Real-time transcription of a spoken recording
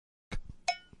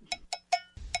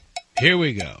Here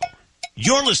we go.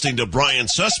 You're listening to Brian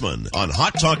Sussman on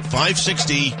Hot Talk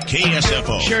 560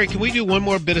 KSFO. Sherry, can we do one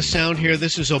more bit of sound here?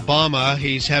 This is Obama.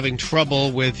 He's having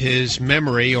trouble with his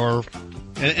memory,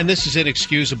 and this is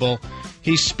inexcusable.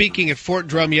 He's speaking at Fort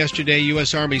Drum yesterday,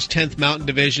 U.S. Army's 10th Mountain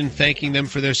Division, thanking them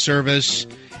for their service.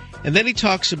 And then he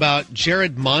talks about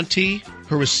Jared Monte,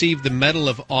 who received the Medal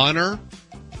of Honor.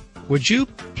 Would you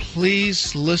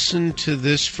please listen to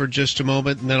this for just a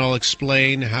moment, and then I'll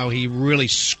explain how he really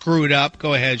screwed up.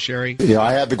 Go ahead, Sherry. Yeah,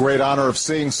 I had the great honor of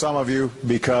seeing some of you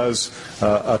because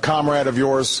a comrade of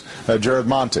yours, Jared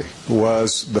Monte,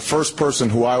 was the first person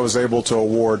who I was able to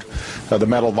award the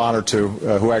Medal of Honor to,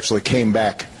 who actually came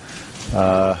back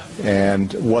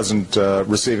and wasn't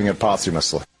receiving it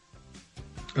posthumously.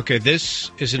 Okay,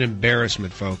 this is an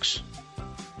embarrassment, folks.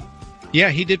 Yeah,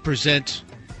 he did present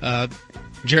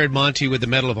Jared Monte with the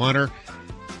Medal of Honor,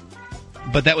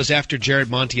 but that was after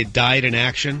Jared Monte had died in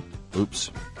action.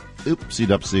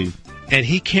 Oopsie-dupsie. And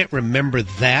he can't remember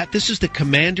that. This is the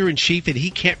commander-in-chief, and he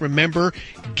can't remember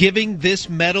giving this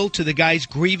medal to the guy's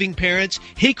grieving parents.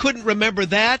 He couldn't remember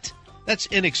that? That's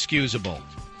inexcusable.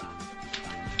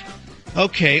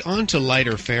 Okay, on to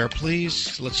lighter fare,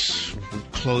 please. Let's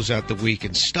close out the week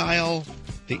in style.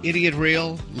 The idiot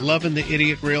reel. Loving the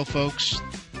idiot reel, folks.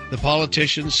 The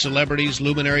politicians, celebrities,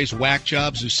 luminaries, whack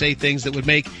jobs who say things that would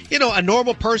make, a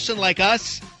normal person like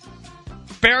us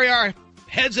bury our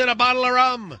heads in a bottle of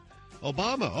rum.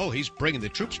 Obama, he's bringing the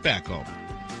troops back home.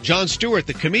 Jon Stewart,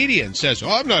 the comedian, says,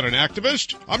 I'm not an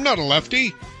activist. I'm not a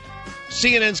lefty.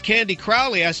 CNN's Candy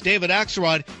Crowley asked David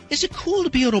Axelrod, is it cool to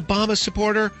be an Obama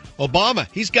supporter? Obama,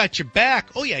 he's got your back.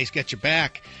 Oh, yeah, he's got your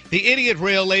back. The idiot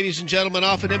reel, ladies and gentlemen,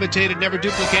 often imitated, never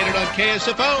duplicated on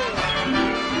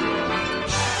KSFO.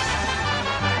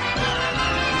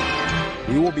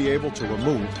 We will be able to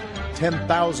remove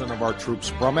 10,000 of our troops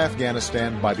from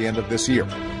Afghanistan by the end of this year.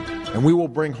 And we will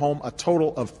bring home a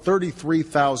total of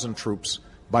 33,000 troops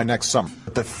by next summer.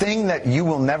 The thing that you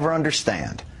will never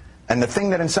understand, and the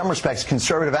thing that in some respects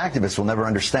conservative activists will never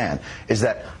understand, is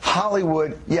that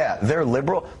Hollywood, they're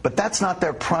liberal, but that's not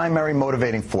their primary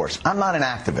motivating force. I'm not an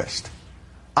activist.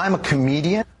 I'm a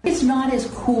comedian. It's not as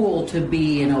cool to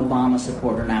be an Obama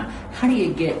supporter now. How do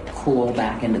you get cool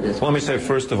back into this? Let me say,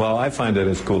 first of all, I find it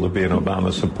as cool to be an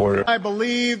Obama supporter. I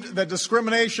believed that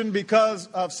discrimination because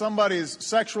of somebody's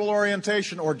sexual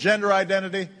orientation or gender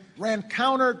identity ran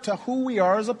counter to who we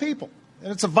are as a people.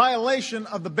 And it's a violation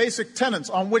of the basic tenets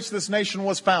on which this nation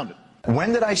was founded.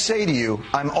 When did I say to you,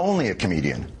 I'm only a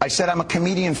comedian? I said I'm a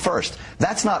comedian first.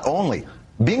 That's not only.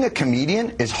 Being a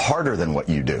comedian is harder than what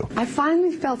you do. I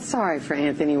finally felt sorry for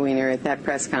Anthony Weiner at that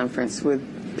press conference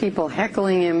with people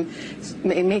heckling him,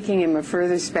 making him a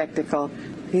further spectacle.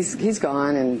 He's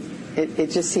gone, and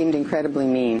it just seemed incredibly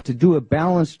mean. To do a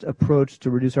balanced approach to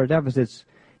reduce our deficits,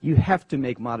 you have to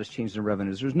make modest changes in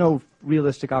revenues. There's no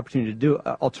realistic opportunity to do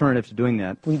alternative to doing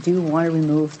that. We do want to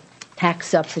remove tax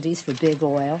subsidies for big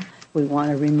oil. We want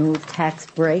to remove tax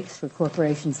breaks for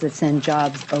corporations that send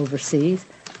jobs overseas.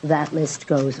 That list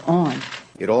goes on.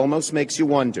 It almost makes you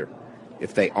wonder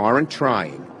if they aren't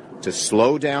trying to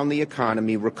slow down the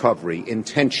economy recovery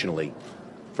intentionally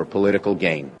for political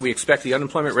gain. We expect the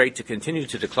unemployment rate to continue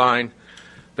to decline,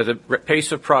 but the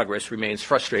pace of progress remains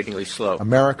frustratingly slow.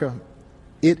 America,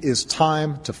 it is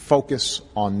time to focus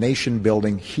on nation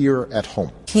building here at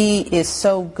home. He is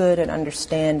so good at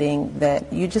understanding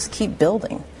that you just keep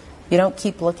building. You don't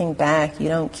keep looking back. You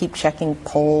don't keep checking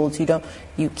polls.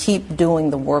 You keep doing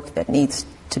the work that needs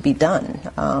to be done.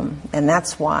 And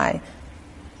that's why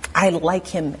I like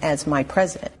him as my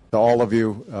president. To all of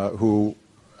you who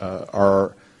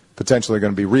are potentially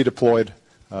going to be redeployed,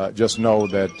 just know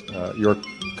that your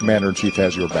commander-in-chief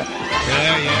has your back.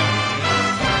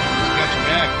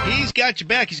 He's got your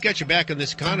back. He's got your back on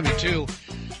this economy, too.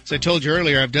 As I told you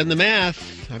earlier, I've done the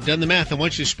math. I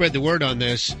want you to spread the word on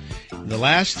this. In the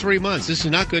last 3 months, this is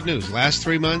not good news. Last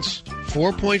 3 months,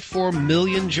 4.4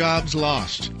 million jobs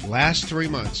lost. Last 3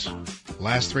 months.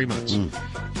 Last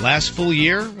full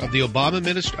year of the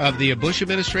Bush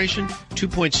administration,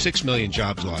 2.6 million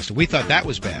jobs lost. We thought that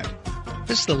was bad.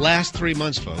 This is the last 3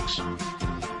 months, folks.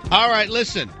 All right,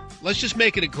 listen. Let's just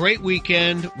make it a great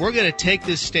weekend. We're going to take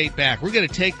this state back. We're going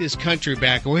to take this country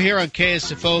back. We're here on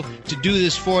KSFO to do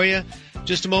this for you.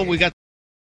 Just a moment, we got